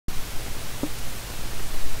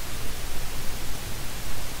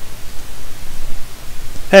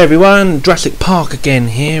Hey everyone, Jurassic Park again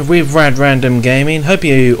here with Rad Random Gaming. Hope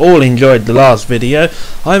you all enjoyed the last video.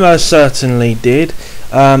 I most certainly did.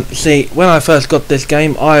 See, when I first got this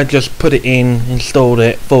game, I just put it in, installed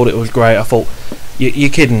it, thought it was great. I thought, you're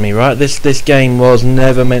kidding me, right? This game was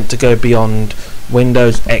never meant to go beyond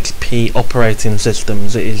Windows XP operating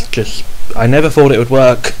systems. It is just, I never thought it would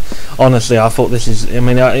work. Honestly, I thought this is,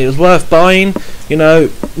 it was worth buying. You know,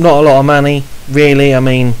 not a lot of money, really. I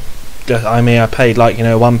paid like,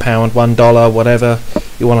 £1, $1, whatever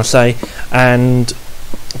you want to say, and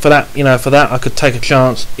for that I could take a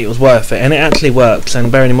chance. It was worth it, and it actually works.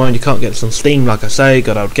 And bearing in mind, you can't get this on Steam, like I say,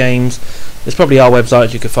 Good Old Games. There's probably our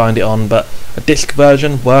websites you could find it on, but a disc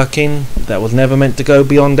version working that was never meant to go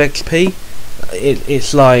beyond XP.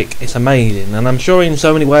 It's amazing, and I'm sure in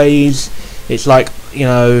so many ways it's like,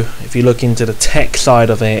 if you look into the tech side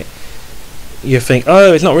of it, you think,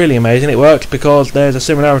 oh, it's not really amazing, it works because there's a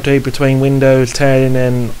similarity between Windows 10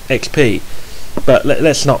 and XP. But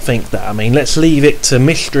let's not think that. Let's leave it to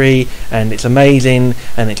mystery, and it's amazing,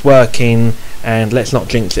 and it's working, and let's not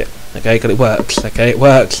jinx it, okay? Because it works, okay? It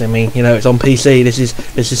works. It's on PC. This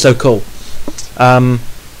is so cool. So I'm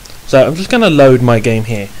just going to load my game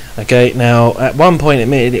here, okay? Now, at one point,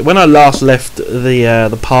 admittedly, when I last left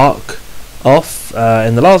the park off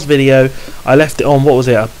in the last video, I left it on, what was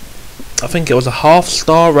it? I think it was a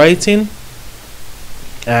half-star rating,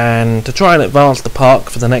 and to try and advance the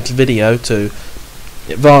park for the next video, to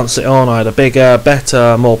advance it on, I had a bigger,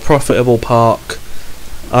 better, more profitable park.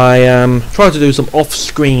 I tried to do some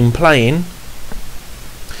off-screen playing,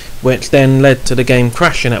 which then led to the game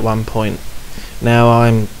crashing at one point. Now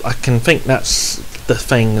I can think that's the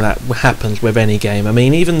thing that happens with any game.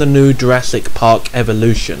 Even the new Jurassic Park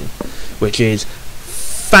Evolution, which is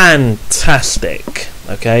fantastic,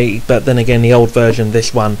 okay, but then again, the old version,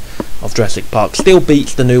 this one of Jurassic Park, still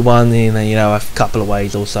beats the new one in a couple of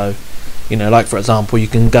ways also. Like for example, you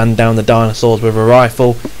can gun down the dinosaurs with a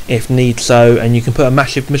rifle if need so, and you can put a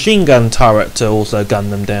massive machine gun turret to also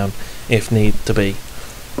gun them down if need to be.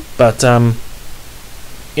 But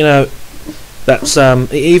that's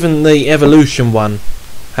even the Evolution one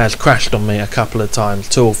has crashed on me a couple of times,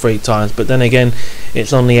 2 or 3 times. But then again,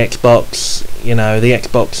 it's on the Xbox. The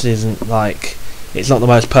Xbox isn't like, it's not the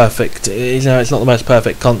most perfect. It's not the most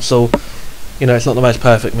perfect console. It's not the most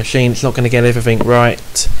perfect machine. It's not going to get everything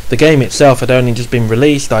right. The game itself had only just been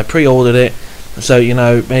released. I pre-ordered it, so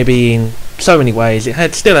maybe in so many ways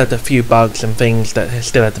it still had a few bugs and things that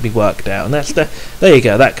still had to be worked out. And there you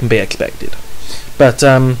go. That can be expected. But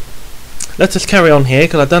let us carry on here,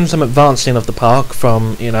 because I've done some advancing of the park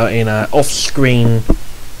from in a off-screen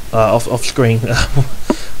off-screen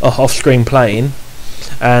playing,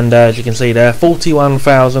 and as you can see there,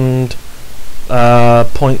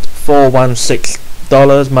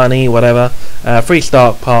 $41,416 money, whatever.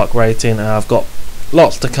 3-star park rating. I've got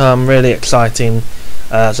lots to come, really exciting.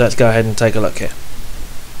 So let's go ahead and take a look here.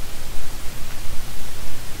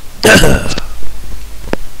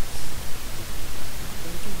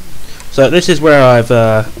 So this is where I've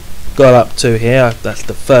got up to here. That's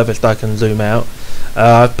the furthest I can zoom out.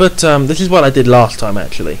 But this is what I did last time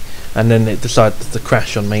actually, and then it decided to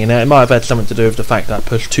crash on me. Now it might have had something to do with the fact that I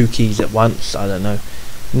pushed 2 keys at once. I don't know.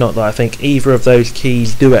 Not that I think either of those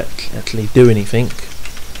keys do actually do anything.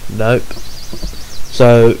 Nope.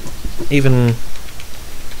 So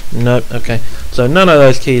nope. Okay. So none of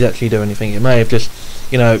those keys actually do anything. It may have just,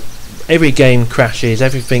 every game crashes,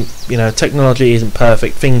 everything, technology isn't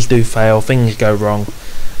perfect, things do fail, things go wrong,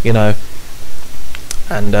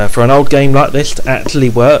 and for an old game like this to actually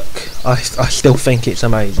work, I still think it's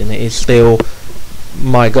amazing. It is still,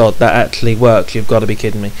 my god, that actually works. You've got to be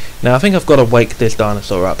kidding me. Now I think I've got to wake this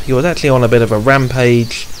dinosaur up. He was actually on a bit of a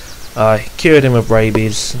rampage. I cured him of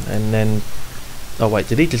rabies, and then, oh wait,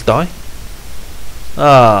 did he just die?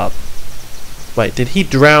 Wait, did he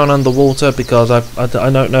drown underwater? Because I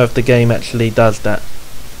don't know if the game actually does that.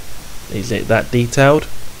 Is it that detailed?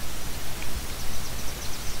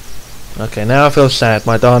 Okay, now I feel sad.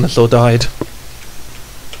 My dinosaur died.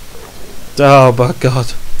 Oh my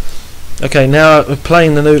god. Okay, now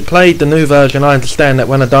played the new version, I understand that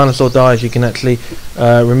when a dinosaur dies, you can actually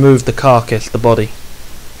remove the carcass, the body.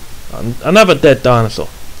 Another dead dinosaur.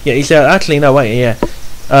 Yeah, he said, actually no, wait, yeah.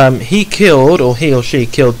 He or she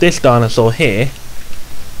killed this dinosaur here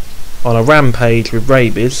on a rampage with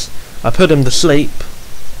rabies. I put him to sleep.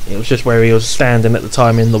 It was just where he was standing at the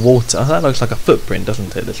time in the water. That looks like a footprint,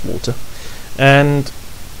 doesn't it, this water? And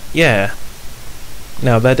yeah,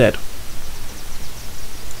 now they're dead.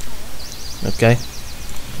 Okay,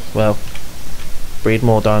 well, breed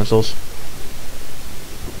more dinosaurs.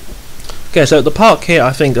 Okay, so the park here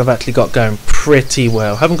I think I've actually got going pretty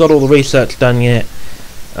well. Haven't got all the research done yet.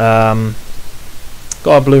 Got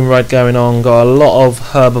a bloom ride going on. Got a lot of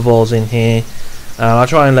herbivores in here. I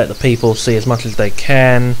try and let the people see as much as they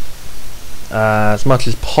can, as much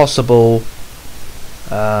as possible.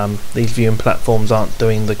 These viewing platforms aren't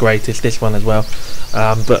doing the greatest. This one as well,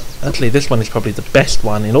 but actually this one is probably the best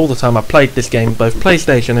one in all the time I've played this game, both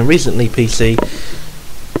PlayStation and recently PC.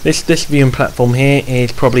 This viewing platform here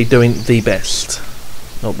is probably doing the best.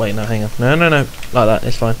 Oh wait, no, hang on, no, like that,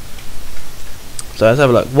 it's fine. So let's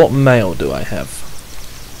have a look. What mail do I have?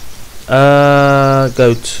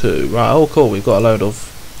 Go to, right, oh cool, we've got a load of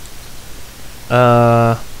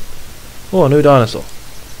oh, a new dinosaur.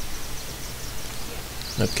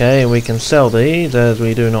 Okay, we can sell these as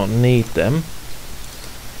we do not need them.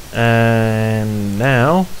 And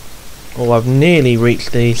now, oh, I've nearly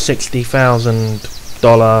reached the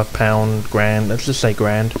 $60,000, pound, grand, let's just say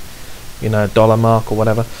grand, you know, dollar mark or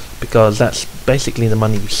whatever, because that's basically the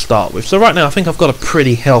money you start with. So right now I think I've got a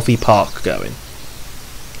pretty healthy park going.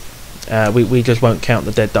 We just won't count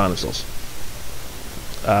the dead dinosaurs.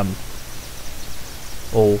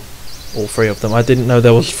 All three of them. I didn't know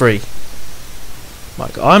there was three.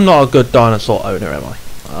 Like, I'm not a good dinosaur owner, am I?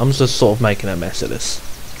 I'm just sort of making a mess of this.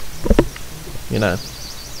 You know,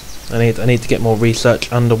 I need to get more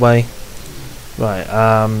research underway. Right,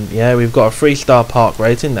 yeah, we've got a 3-star park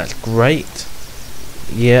rating. That's great.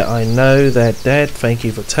 Yeah, I know they're dead. Thank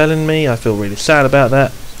you for telling me. I feel really sad about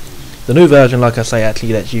that. The new version, like I say,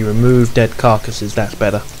 actually lets you remove dead carcasses. That's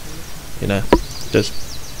better. You know, just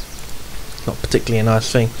not particularly a nice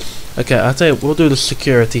thing. Okay, I tell you, we'll do the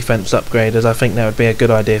security fence upgrade, as I think that would be a good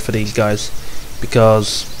idea for these guys,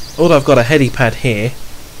 because although I've got a helipad here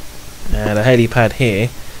and a helipad here,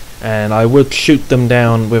 and I would shoot them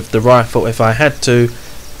down with the rifle if I had to,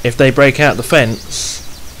 if they break out the fence.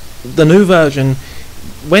 The new version,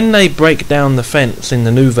 when they break down the fence in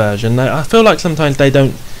the new version, I feel like sometimes they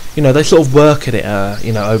don't, you know, they sort of work at it,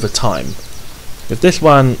 you know, over time. With this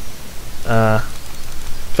one,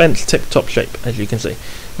 fence tip-top shape, as you can see.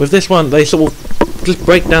 With this one, they sort of just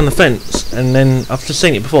break down the fence, and then I've just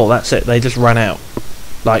seen it before. That's it. They just run out,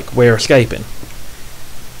 like we're escaping,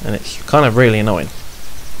 and it's kind of really annoying.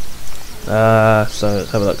 So let's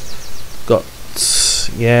have a look. Got,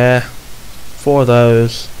 yeah, 4 of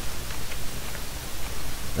those,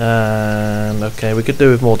 and okay, we could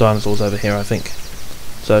do with more dinosaurs over here, I think.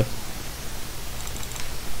 So,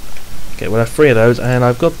 okay, we'll have 3 of those, and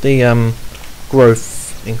I've got the growth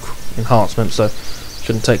enhancement, so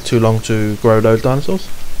shouldn't take too long to grow those dinosaurs,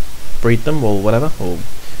 breed them or whatever, or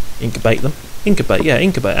incubate them. Incubate, yeah,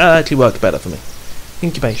 incubate. That actually works better for me.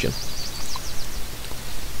 Incubation.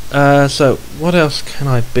 So what else can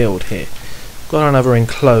I build here? Got another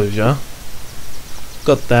enclosure.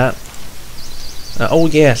 Got that. Oh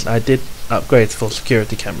yes, I did upgrade for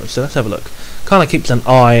security cameras. So let's have a look. Kind of keeps an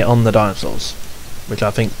eye on the dinosaurs, which I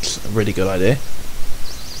think is a really good idea.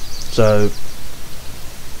 So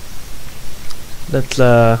let's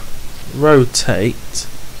rotate.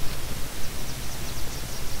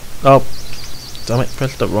 Oh, damn it,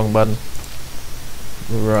 pressed the wrong button.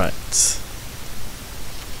 Right.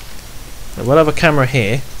 So we'll have a camera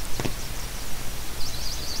here.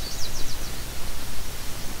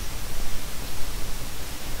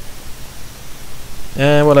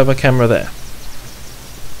 And we'll have a camera there.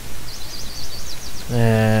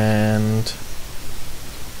 And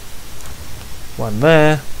one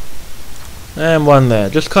there. And one there.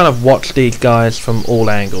 Just kind of watch these guys from all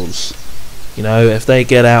angles. You know, if they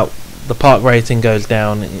get out, the park rating goes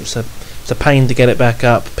down. It's a pain to get it back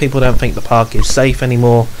up. People don't think the park is safe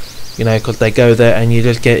anymore, you know, because they go there and you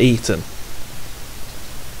just get eaten.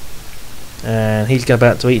 And he's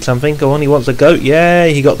about to eat something. Go on, he wants a goat. Yeah,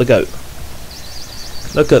 he got the goat.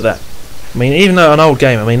 Look at that. I mean, even though an old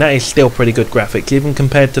game, I mean, that is still pretty good graphics, even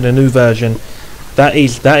compared to the new version. That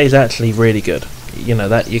is actually really good. You know,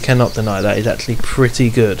 that you cannot deny. That is actually pretty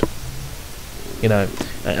good. You know,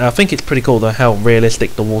 and I think it's pretty cool though how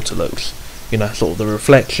realistic the water looks. You know, sort of the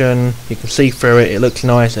reflection, you can see through it. It looks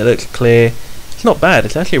nice. It looks clear. It's not bad.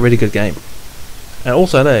 It's actually a really good game. And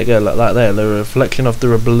also there you go, like there, the reflection of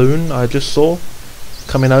the balloon I just saw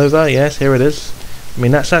coming over. Yes, here it is. I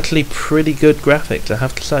mean, that's actually pretty good graphics, I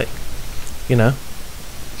have to say. You know,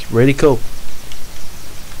 it's really cool.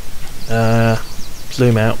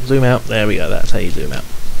 Zoom out, zoom out. There we go. That's how you zoom out.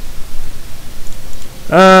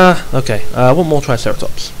 Okay. I want more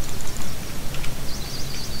Triceratops.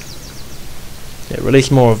 Yeah, release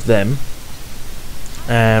more of them.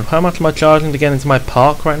 And how much am I charging to get into my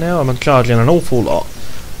park right now? I'm charging an awful lot.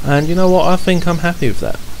 And you know what? I think I'm happy with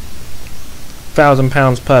that.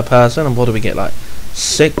 £1,000 per person, and what do we get? Like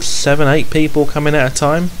 6, 7, 8 people coming at a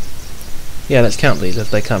time. Yeah, let's count these as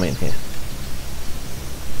they come in here.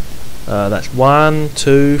 That's 1,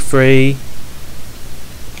 2, 3,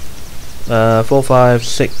 4, 5,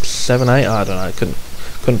 6, 7, 8. I don't know. I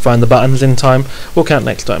couldn't find the buttons in time. We'll count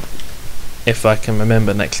next time, if I can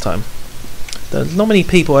remember next time. There's not many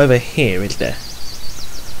people over here, is there?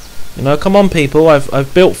 You know, come on, people.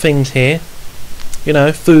 I've built things here. You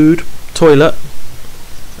know, food, toilet,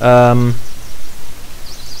 balloon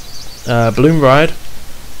ride.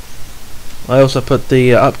 I also put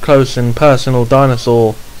the up close and personal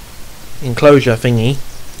dinosaur enclosure thingy.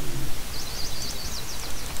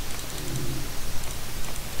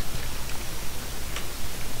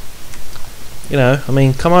 You know, I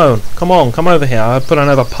mean, come over here. I put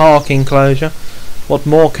another park enclosure. What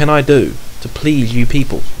more can I do to please you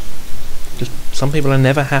people? Just some people are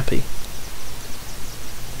never happy.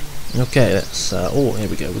 Okay, let's. Oh, here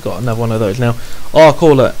we go. We've got another one of those now. I'll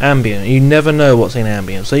call it ambient. You never know what's in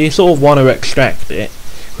ambient, so you sort of want to extract it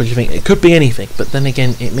because you think it could be anything. But then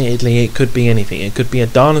again, admittedly, it could be anything. It could be a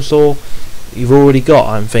dinosaur you've already got.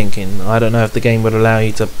 I'm thinking. I don't know if the game would allow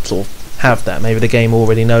you to sort of have that. Maybe the game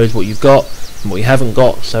already knows what you've got and what you haven't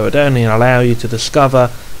got, so it only allow you to discover.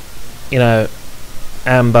 You know,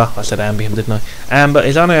 amber. I said ambient, didn't I? Amber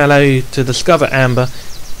is only allow you to discover amber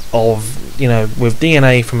of, you know, with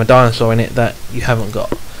DNA from a dinosaur in it that you haven't got.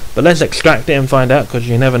 But let's extract it and find out, because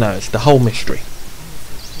you never know. It's the whole mystery.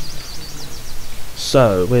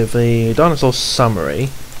 So with the dinosaur summary,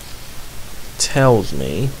 tells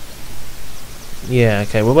me, yeah,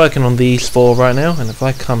 okay, we're working on these 4 right now, and if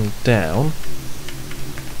I come down,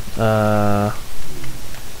 yeah,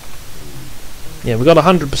 we got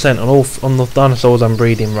 100% on the dinosaurs I'm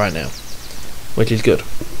breeding right now, which is good,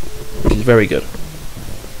 which is very good.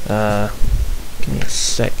 Give me a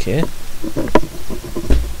sec here.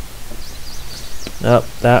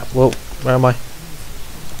 Whoa, where am I?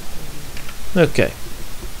 Okay.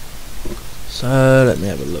 So, let me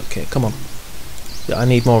have a look here, come on. Yeah, I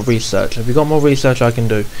need more research. Have you got more research I can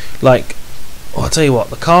do? Like, oh, I'll tell you what,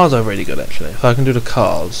 the cars are really good actually. If I can do the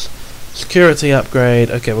cars. Security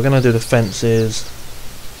upgrade, okay, we're gonna do the fences.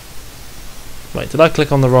 Wait, did I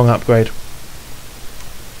click on the wrong upgrade?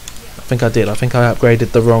 I think I did. I think I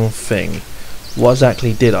upgraded the wrong thing. What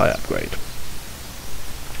exactly did I upgrade?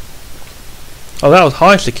 Oh, that was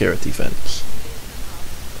high security fence.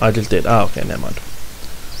 I just did. Oh, okay, never mind.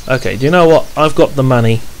 Okay, do you know what? I've got the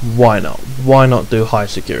money. Why not? Why not do high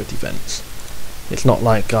security fence? It's not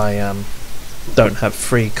like I don't have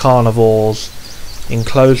 3 carnivores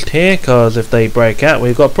enclosed here, because if they break out,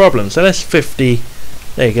 we've got problems. So there's 50.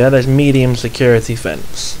 There you go. There's medium security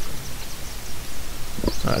fence.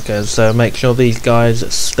 Okay, so make sure these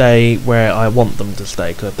guys stay where I want them to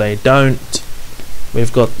stay, because if they don't,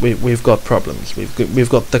 we've got problems. We've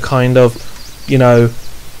got the kind of, you know,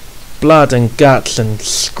 blood and guts and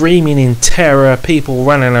screaming in terror, people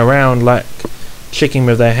running around like chicken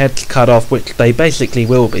with their heads cut off, which they basically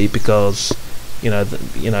will be, because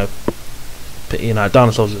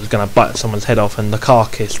dinosaurs is going to bite someone's head off, and the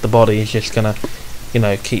carcass, the body, is just going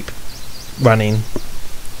to, keep running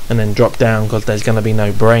and then drop down, because there's going to be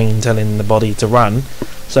no brain telling the body to run.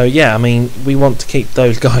 So yeah, I mean, we want to keep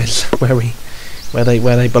those guys where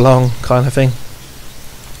they belong, kind of thing.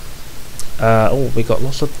 Oh, we got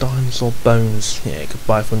lots of dinosaur bones here.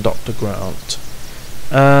 Goodbye from Dr. Grant.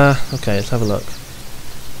 Okay, let's have a look.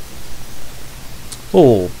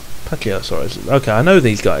 Oh, Pachyosaurus. Okay, I know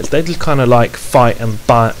these guys. They just kind of like fight and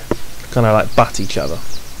butt each other.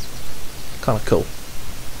 Kind of cool.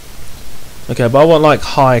 Okay, but I want like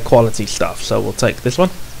high quality stuff, so we'll take this one,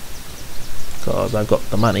 because I've got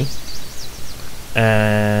the money.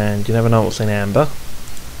 And you never know what's in amber.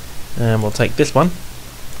 And we'll take this one.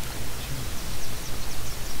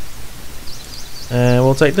 And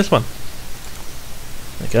we'll take this one.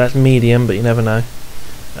 Okay, that's medium, but you never know.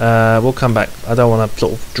 We'll come back. I don't want to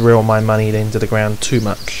sort of drill my money into the ground too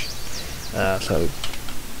much. So,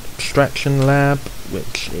 extraction lab,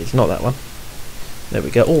 which is not that one. There we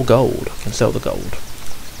go. All gold. I can sell the gold.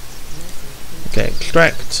 Okay,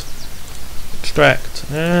 extract,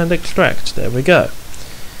 and extract. There we go.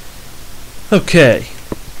 Okay,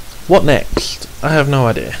 what next? I have no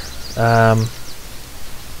idea.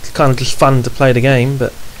 It's kind of just fun to play the game,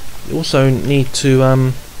 but you also need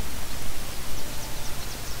to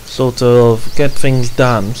sort of get things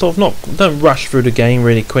done. Sort of don't rush through the game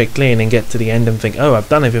really quickly and then get to the end and think, oh, I've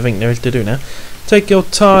done everything there is to do now. Take your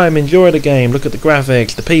time, enjoy the game, look at the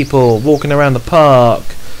graphics, the people, walking around the park.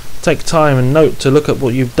 Take time and note to look at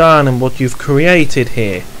what you've done and what you've created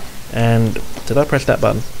here. And did I press that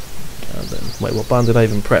button? Wait, what button did I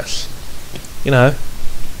even press? you know,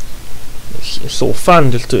 it's sort of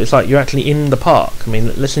fun just to. It's like you're actually in the park. I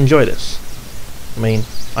mean, let's enjoy this. I mean,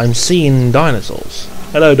 I'm seeing dinosaurs.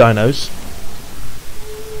 Hello, dinos.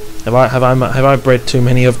 Have I bred too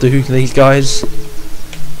many of these guys?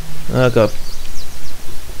 Oh god.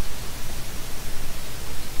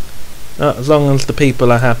 As long as the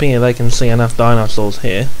people are happy and they can see enough dinosaurs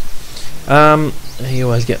here. You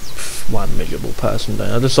always get one miserable person, don't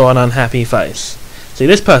you? I just saw an unhappy face. See,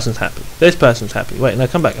 this person's happy. This person's happy. Wait, no,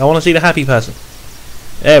 come back. I want to see the happy person.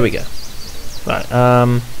 There we go. Right,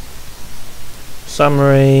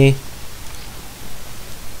 summary.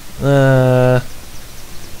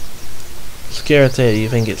 Security, you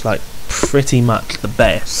think it's like pretty much the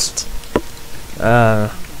best.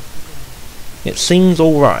 It seems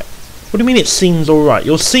alright. What do you mean it seems alright?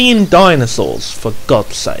 You're seeing dinosaurs, for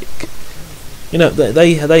God's sake. You know,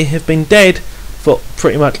 they have been dead for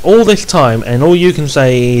pretty much all this time, and all you can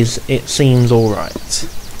say is it seems alright.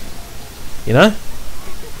 You know?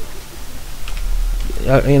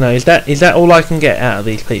 You know, is that all I can get out of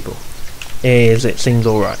these people? Is it seems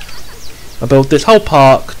alright. I built this whole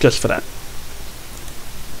park just for that.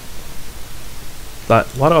 Like,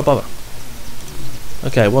 why do I bother?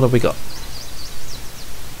 Okay, what have we got?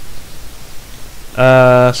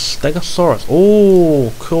 Stegosaurus.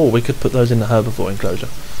 Oh, cool. We could put those in the herbivore enclosure.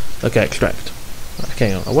 Okay, extract.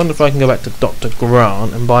 Okay, I wonder if I can go back to Dr.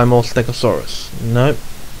 Grant and buy more Stegosaurus. Nope.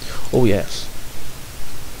 Oh, yes.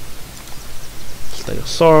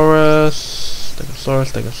 Stegosaurus.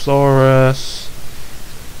 Stegosaurus.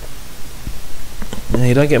 Yeah,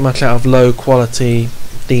 you don't get much out of low quality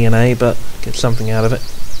DNA, but get something out of it.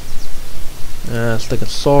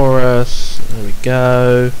 Stegosaurus. There we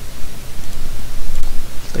go.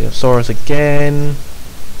 Stegosaurus again.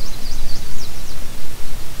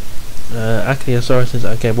 Actiosaurus is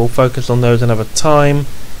okay. We'll focus on those another time.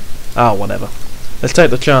 Ah, whatever. Let's take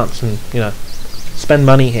the chance and, you know, spend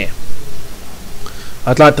money here.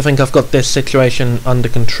 I'd like to think I've got this situation under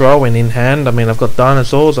control and in hand. I mean, I've got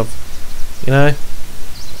dinosaurs. You know,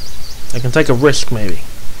 I can take a risk maybe.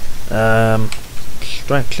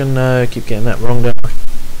 Extraction. No, keep getting that wrong. Don't I?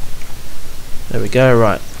 There we go.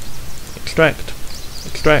 Right. Extract.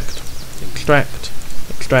 Extract, extract,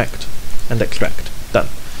 extract, and extract. Done.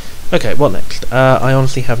 Okay, what next? I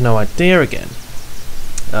honestly have no idea again.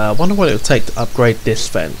 Wonder what it would take to upgrade this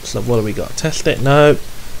fence. So what do we got? Test it? No.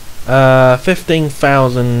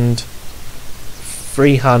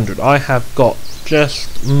 15,300. I have got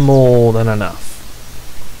just more than enough.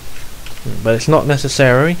 But it's not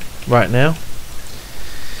necessary right now.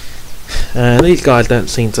 These guys don't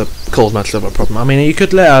seem to cause much of a problem. I mean, you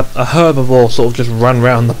could let a herbivore sort of just run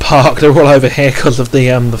around the park. They're all over here because of the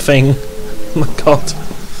thing. Oh my god.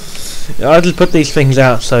 I just put these things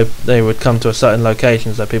out so they would come to a certain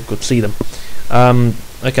location so people could see them.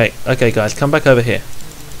 Okay guys, come back over here.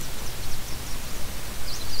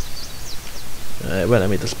 It won't let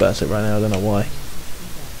me disperse it right now, I don't know why.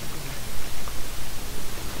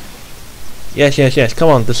 Yes, come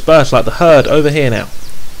on, disperse like the herd over here now.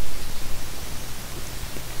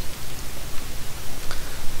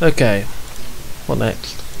 Okay, what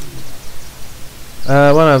next?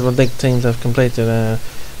 One of the big teams have completed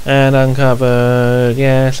and uncovered.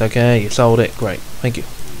 Yes, okay, you sold it. Great, thank you.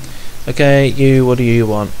 Okay, you, what do you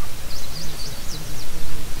want?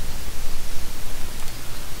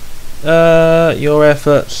 Your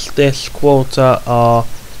efforts this quarter are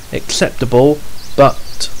acceptable,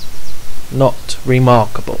 but not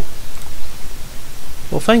remarkable.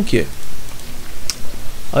 Well, thank you.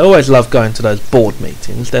 I always love going to those board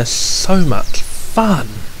meetings. They're so much fun.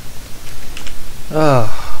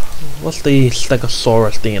 What's the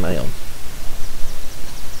Stegosaurus DNA on?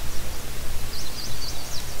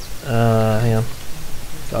 Hang on.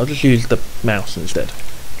 I'll just use the mouse instead.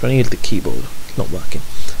 I'm trying to use the keyboard. It's not working.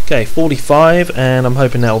 Okay, 45, and I'm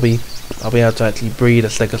hoping I'll be able to actually breed a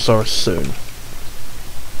Stegosaurus soon.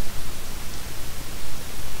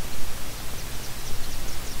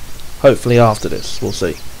 Hopefully after this, we'll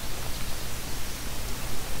see.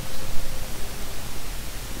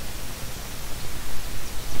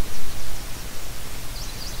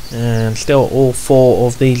 And still all 4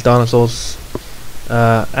 of these dinosaurs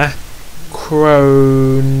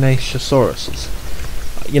Acronaciosaurus.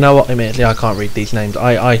 You know what, admittedly I can't read these names.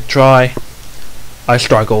 I try, I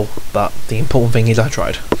struggle, but the important thing is I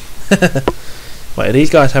tried. Wait, are these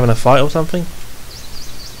guys having a fight or something?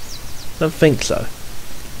 I don't think so.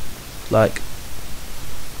 Like,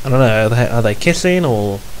 I don't know, are they kissing,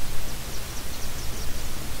 or,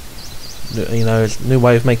 you know, a new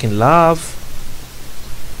way of making love?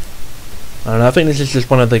 I don't know, I think this is just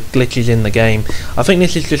one of the glitches in the game. I think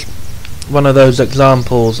this is just one of those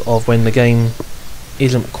examples of when the game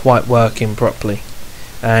isn't quite working properly,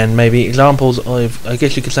 and maybe examples of, I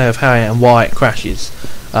guess you could say, of how and why it crashes.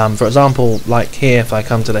 For example, like here, if I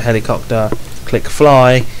come to the helicopter, click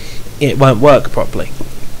fly, it won't work properly.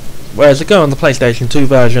 Whereas I go on the PlayStation 2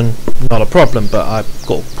 version, not a problem, but I've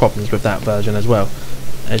got problems with that version as well.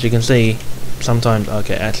 As you can see, sometimes,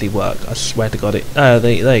 okay, it actually worked. I swear to God it. There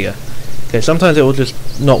you go. Okay, sometimes it will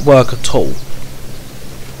just not work at all.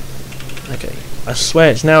 Okay, I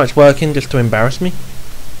swear it's working just to embarrass me.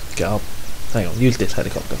 Okay, hang on, use this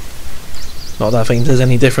helicopter. Not that I think there's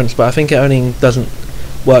any difference, but I think it only doesn't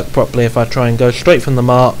work properly if I try and go straight from the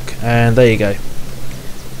mark, and there you go.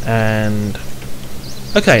 And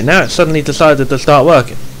okay, now it's suddenly decided to start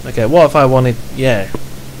working. Okay, what if I wanted, yeah,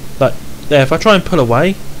 like there, if I try and pull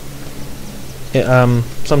away, it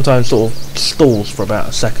sometimes sort of stalls for about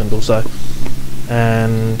a second or so.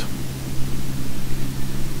 And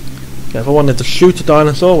okay, if I wanted to shoot a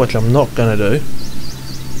dinosaur, which I'm not gonna do,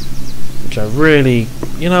 which I really,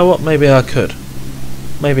 you know what, maybe I could.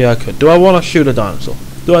 Maybe I could. Do I want to shoot a dinosaur?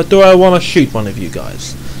 Do I want to shoot one of you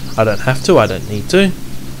guys? I don't have to, I don't need to.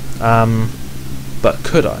 But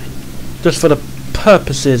could I? Just for the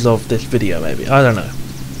purposes of this video, maybe. I don't know.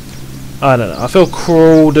 I feel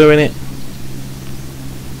cruel doing it.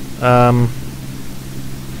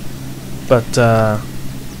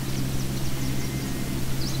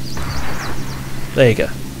 There you go.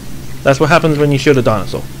 That's what happens when you shoot a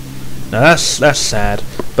dinosaur. Now that's sad,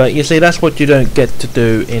 but you see, that's what you don't get to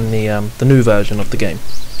do in the new version of the game,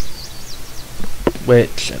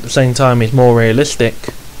 which at the same time is more realistic.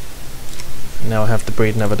 Now I have to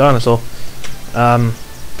breed another dinosaur.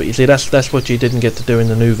 But you see, that's what you didn't get to do in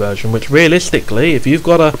the new version, which realistically, if you've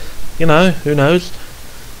got a, you know, who knows,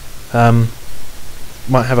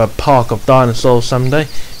 might have a park of dinosaurs someday,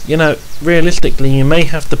 you know, realistically you may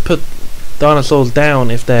have to put dinosaurs down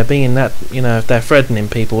if they're being that, you know, if they're threatening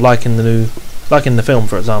people, like in the film,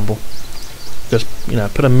 for example. Just, you know,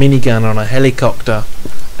 put a minigun on a helicopter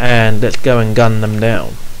and let's go and gun them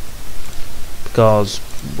down, because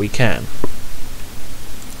we can.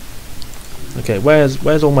 Okay,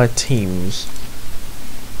 where's all my teams?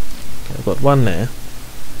 Okay, I've got one there.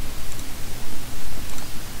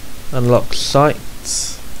 Unlock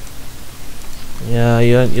sites. Yeah,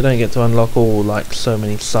 you don't get to unlock all, like, so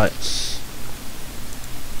many sites.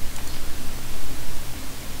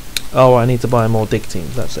 Oh, I need to buy more dig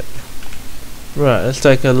teams, that's it. Right, let's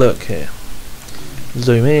take a look here.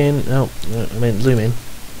 Zoom in. Oh, I meant zoom in.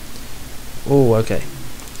 Oh, okay.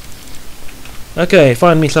 Okay,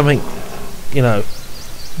 find me something, you know,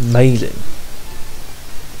 amazing.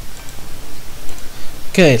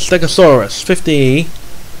 Okay, Stegosaurus, 50E.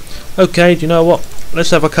 Okay, do you know what?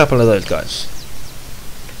 Let's have a couple of those guys.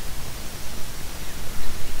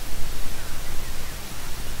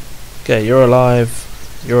 Okay, you're alive.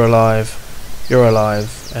 You're alive, you're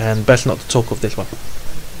alive, and best not to talk of this one.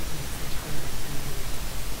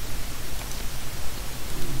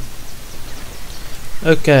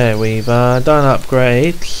 Okay, we've done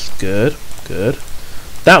upgrades. Good, good.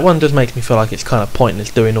 That one does make me feel like it's kind of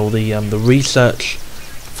pointless doing all the research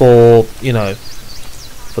for, you know,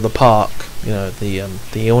 for the park, you know,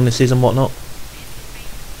 the illnesses and whatnot.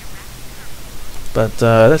 But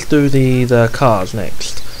let's do the cars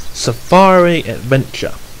next. Safari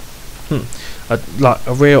Adventure. Like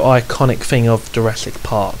a real iconic thing of Jurassic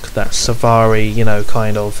Park. That safari, you know,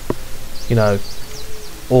 kind of, you know,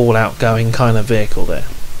 all outgoing kind of vehicle there.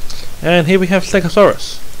 And here we have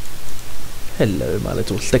Stegosaurus. Hello, my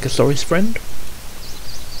little Stegosaurus friend.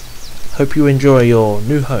 Hope you enjoy your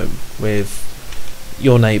new home with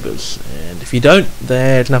your neighbours. And if you don't,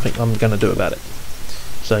 there's nothing I'm going to do about it.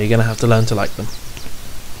 So you're going to have to learn to like them.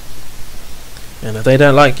 And if they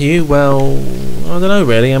don't like you, well, I don't know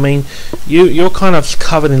really. I mean, you're kind of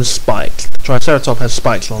covered in spikes. The Triceratops has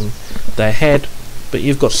spikes on their head, but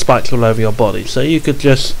you've got spikes all over your body. So you could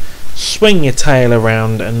just swing your tail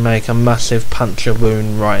around and make a massive puncture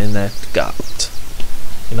wound right in their gut.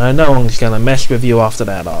 You know, no one's going to mess with you after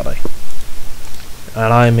that, are they?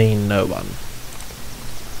 And I mean no one.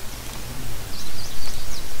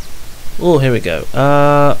 Oh, here we go.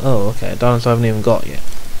 Oh, okay. Dinosaur I haven't even got yet.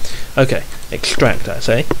 Okay, extract, I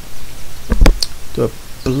say. Do a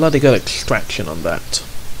bloody good extraction on that.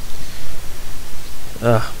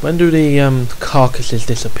 When do the carcasses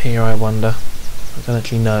disappear, I wonder? I don't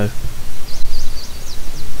actually know.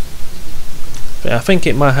 But I think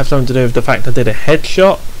it might have something to do with the fact I did a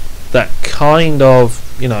headshot that kind of,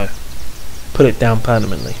 you know, put it down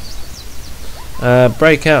permanently.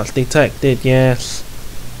 Breakouts detected, yes.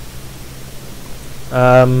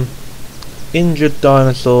 Injured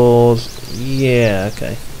dinosaurs. Yeah,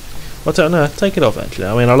 okay. Well, I don't know. Take it off, actually.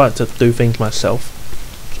 I mean, I like to do things myself.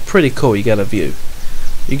 It's pretty cool. You get a view.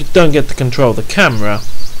 You don't get to control the camera,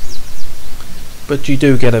 but you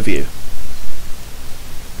do get a view.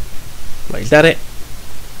 Wait, is that it?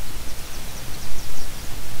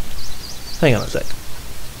 Hang on a sec.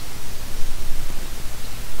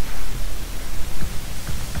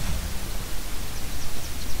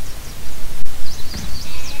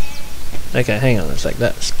 Okay, hang on a sec.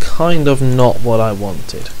 That's kind of not what I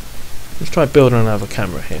wanted. Let's try building another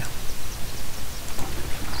camera here.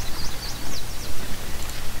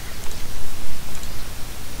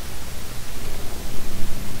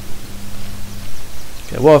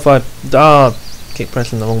 Okay, what if I... keep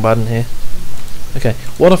pressing the wrong button here. Okay,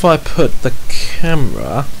 what if I put the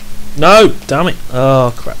camera... No! Damn it!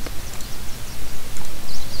 Oh, crap.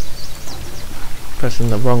 Pressing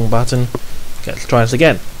the wrong button. Okay, let's try this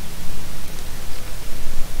again.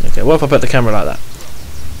 Okay, what if I put the camera like that?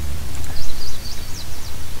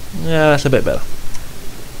 Yeah, that's a bit better.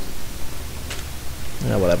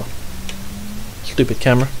 Yeah, whatever. Stupid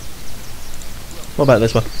camera. What about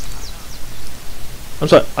this one? I'm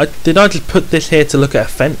sorry, did I just put this here to look at a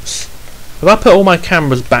fence? Have I put all my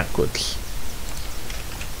cameras backwards?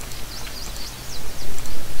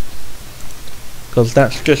 Because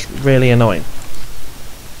that's just really annoying.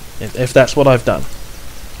 If that's what I've done.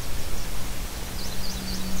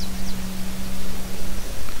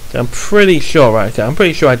 Okay, I'm pretty sure, right, okay, I'm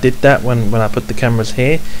pretty sure I did that when I put the cameras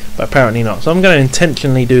here, but apparently not. So I'm going to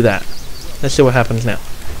intentionally do that. Let's see what happens now.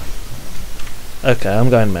 Okay, I'm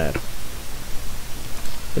going mad.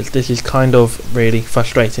 This is kind of really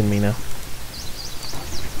frustrating me now.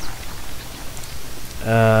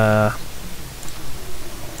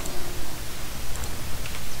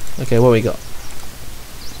 Okay, what we got?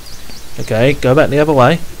 Okay, go back the other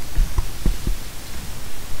way.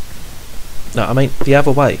 No, I mean the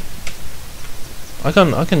other way. I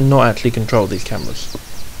can not actually control these cameras.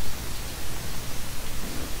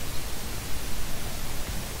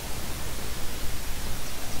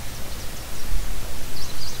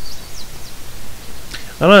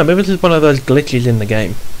 I don't know, maybe this is one of those glitches in the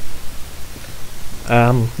game.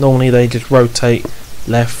 Normally they just rotate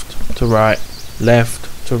left to right,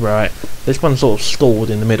 left to right. This one's sort of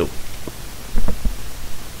stalled in the middle.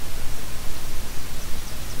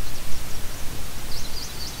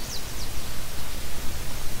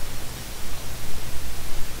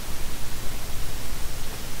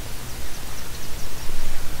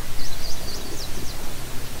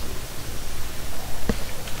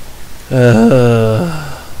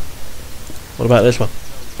 What about this one?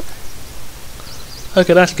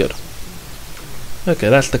 Okay, that's good. Okay,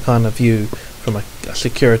 that's the kind of view from a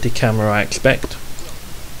security camera I expect.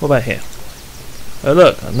 What about here? Oh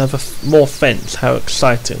look, another more fence. How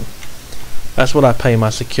exciting. That's what I pay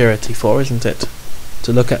my security for, isn't it?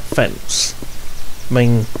 To look at fence. I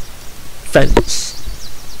mean, fence.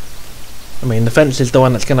 I mean, the fence is the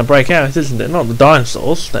one that's going to break out, isn't it? Not the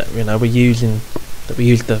dinosaurs that we're using. That we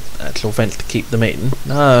use the actual fence to keep them in.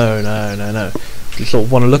 No, no, no, no. You sort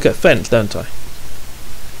of want to look at fence, don't I?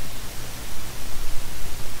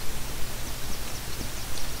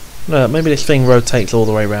 No, maybe this thing rotates all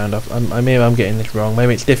the way around. Maybe I'm getting this wrong.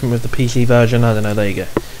 Maybe it's different with the PC version. I don't know. There you go.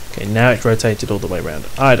 Okay, now it's rotated all the way around.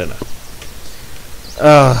 I don't know.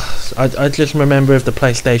 I just remember of the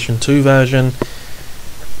PlayStation 2 version,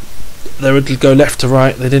 they would go left to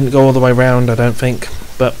right. They didn't go all the way around, I don't think.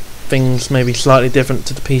 But things may be slightly different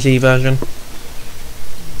to the PC version.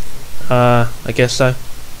 I guess so.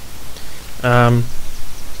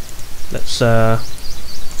 Let's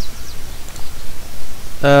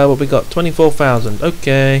what we got? 24,000.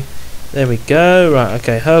 Okay, there we go. Right.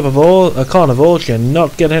 Okay, carnivores. You're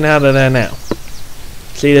not getting out of there now.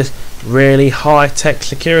 See this really high-tech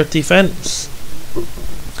security fence?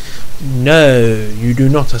 No, you do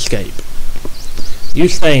not escape. You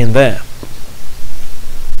stay in there.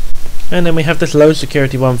 And then we have this low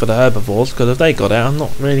security one for the herbivores, because if they got out, I'm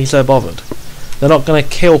not really so bothered. They're not going to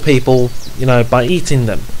kill people, by eating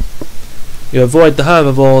them. You avoid the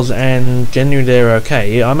herbivores, and generally they're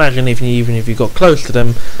okay. I imagine even if you got close to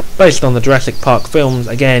them, based on the Jurassic Park films,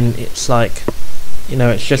 again, it's like,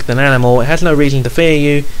 it's just an animal. It has no reason to fear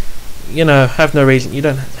you. Have no reason. You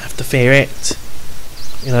don't have to fear it.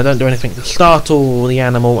 Don't do anything to startle the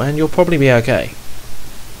animal, and you'll probably be okay.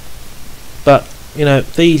 But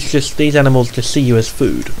these animals just see you as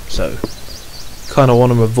food, so kind of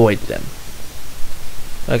want to avoid them.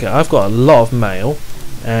 Okay, I've got a lot of mail,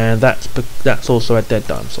 and that's also a dead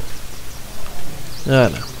dinosaur. I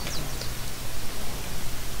don't know.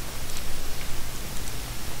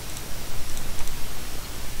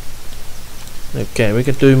 Okay, we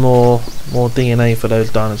could do more DNA for those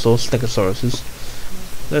dinosaurs, Stegosauruses.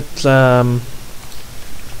 Let's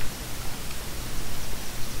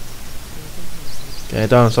okay,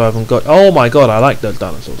 dinosaur I haven't got. Oh my god, I like those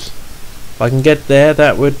dinosaurs. If I can get there,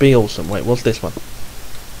 that would be awesome. Wait, what's this one?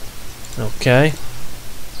 Okay.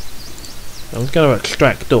 I'm going to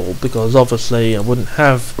extract all because obviously I wouldn't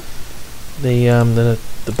have the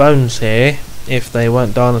bones here if they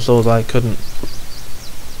weren't dinosaurs. I couldn't.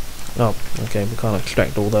 Oh, okay, we can't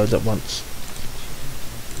extract all those at once.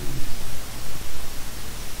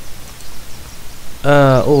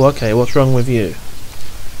 Oh, okay, what's wrong with you?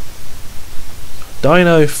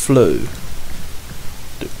 Dino flu.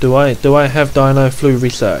 Do I have dino flu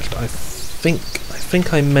researched? I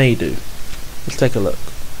think I may do. Let's take a look.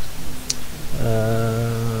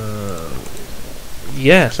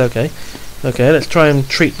 Yes, okay. Okay, let's try and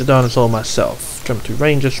treat the dinosaur myself. Jump to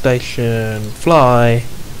ranger station, fly.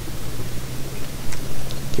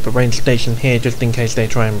 Keep a ranger station here just in case they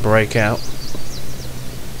try and break out.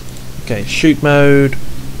 Okay, shoot mode,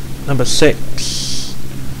 number 6.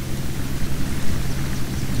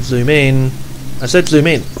 Zoom in. I said zoom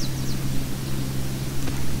in.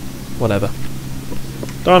 Whatever.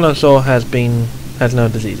 Dinosaur has no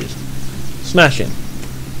diseases. Smashing.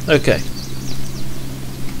 Okay.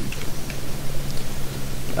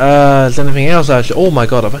 Is there anything else I should... Oh my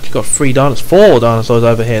god, I've actually got 4 dinosaurs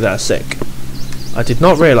over here that are sick. I did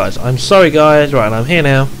not realise. I'm sorry guys, right, I'm here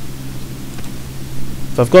now.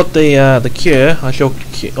 If I've got the cure, I shall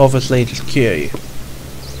obviously just cure you.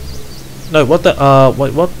 No, what the,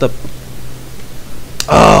 wait, what the...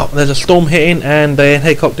 Oh, there's a storm hitting and the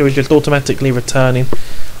helicopter is just automatically returning.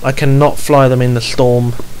 I cannot fly them in the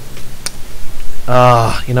storm.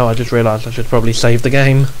 You know, I just realised I should probably save the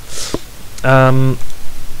game.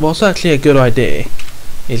 What's actually a good idea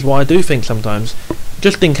is what I do think sometimes,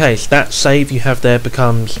 just in case that save you have there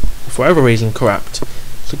becomes, for whatever reason, corrupt,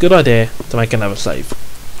 it's a good idea to make another save.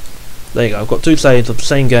 There you go, I've got 2 saves of the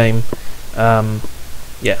same game.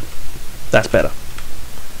 Yeah, that's better.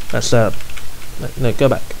 That's, no, go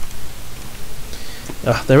back.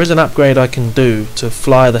 There is an upgrade I can do to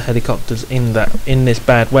fly the helicopters in this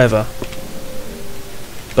bad weather,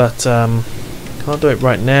 but can't do it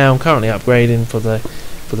right now. I'm currently upgrading for the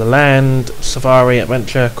land, safari,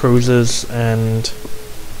 adventure, cruisers, and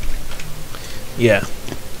yeah.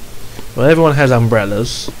 Well, everyone has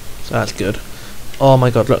umbrellas, so that's good. Oh my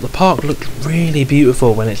god, look, the park looks really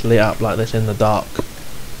beautiful when it's lit up like this in the dark.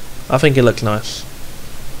 I think it looks nice.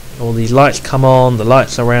 All these lights come on, the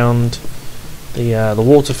lights around the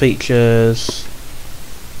water features.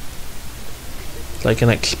 They can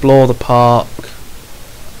explore the park.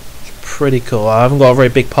 It's pretty cool. I haven't got a very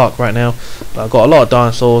big park right now, but I've got a lot of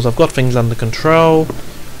dinosaurs. I've got things under control.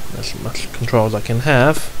 As much control as I can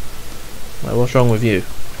have. Like, what's wrong with you?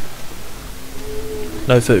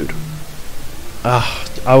 No food.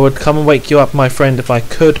 I would come and wake you up, my friend, if I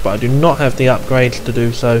could, but I do not have the upgrades to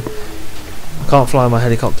do so. I can't fly my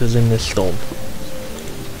helicopters in this storm.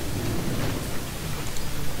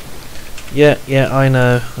 Yeah, I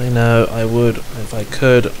know, I would if I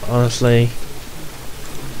could, honestly.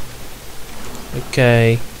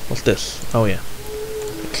 Okay, what's this? Oh yeah.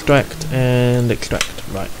 Extract and extract,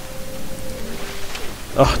 right.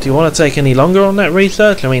 Oh, do you want to take any longer on that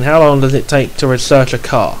research? I mean, how long does it take to research a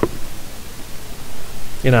car?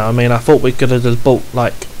 You know, I mean, I thought we could have just bought,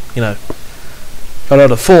 like, you know, a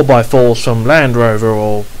lot of 4x4s from Land Rover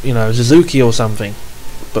or, you know, Suzuki or something.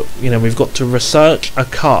 But, you know, we've got to research a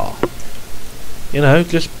car. You know,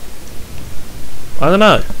 just... I don't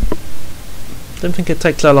know. Don't think it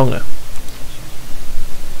takes that long now.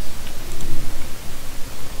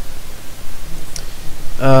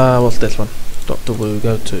 What's this one? Dr. Wu,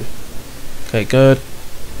 go to. Okay, good.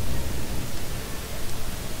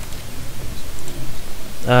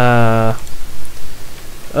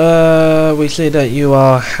 We see that you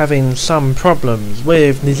are having some problems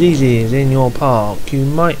with diseases in your park. You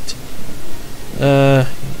might,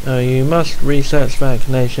 you must research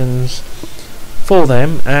vaccinations for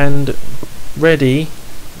them and ready,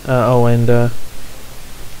 redeem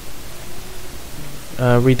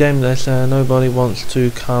this. Nobody wants to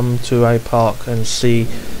come to a park and see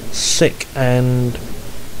sick and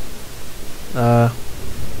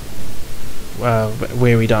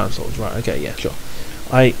weary dinosaurs. Right, okay, yeah, sure.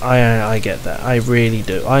 I get that. I really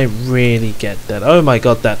do. I really get that. Oh my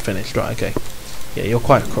god, that finished. Right, okay. Yeah, you're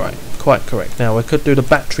quite correct. Now, we could do the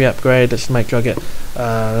battery upgrade. Let's make sure I get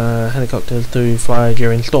helicopters to fly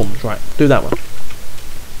during storms. Right, do that one.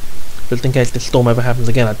 Just in case this storm ever happens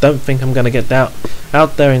again. I don't think I'm going to get out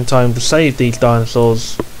there in time to save these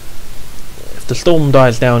dinosaurs. If the storm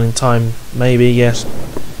dies down in time, maybe, yes.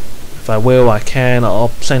 If I will, I can. I'll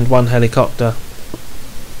send one helicopter.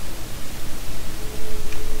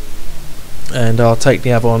 And I'll take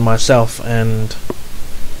the other one myself and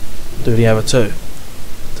do the other two.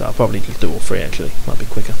 So I'll probably just do all three actually. Might be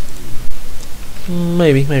quicker.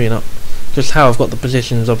 Maybe, maybe not. Just how I've got the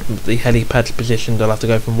positions of the helipads positioned, I'll have to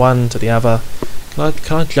go from one to the other.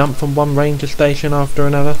 Can I jump from one ranger station after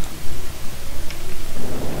another?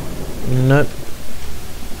 Nope.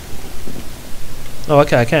 Oh,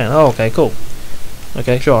 okay, I can. Oh, okay, cool.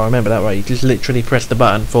 Okay, sure, I remember that right. You just literally press the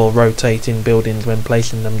button for rotating buildings when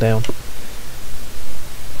placing them down.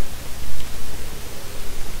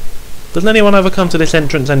 Doesn't anyone ever come to this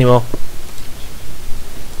entrance anymore?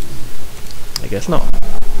 I guess not.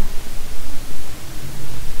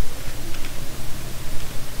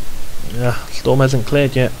 Yeah, storm hasn't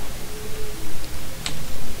cleared yet.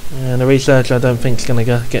 And the research I don't think is going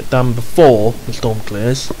to get done before the storm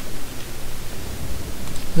clears.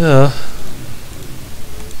 Yeah.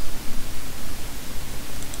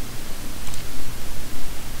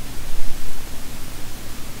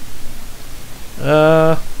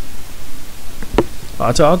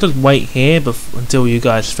 I'll just wait here until you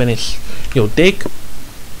guys finish your dig.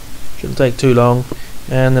 Shouldn't take too long.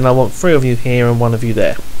 And then I want 3 of you here and 1 of you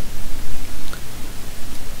there.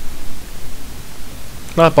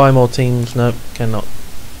 Can I buy more teams? No, cannot.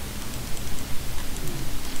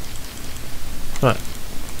 Right,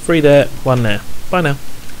 3 there, 1 there. Bye now.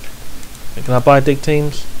 Can I buy dig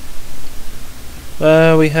teams?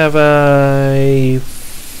 We have a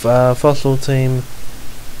fossil team.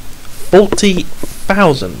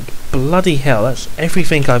 40,000. Bloody hell, that's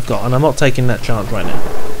everything I've got, and I'm not taking that chance right now.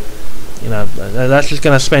 You know, that's just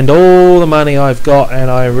going to spend all the money I've got,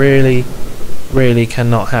 and I really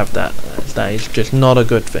cannot have that. That is just not a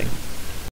good thing.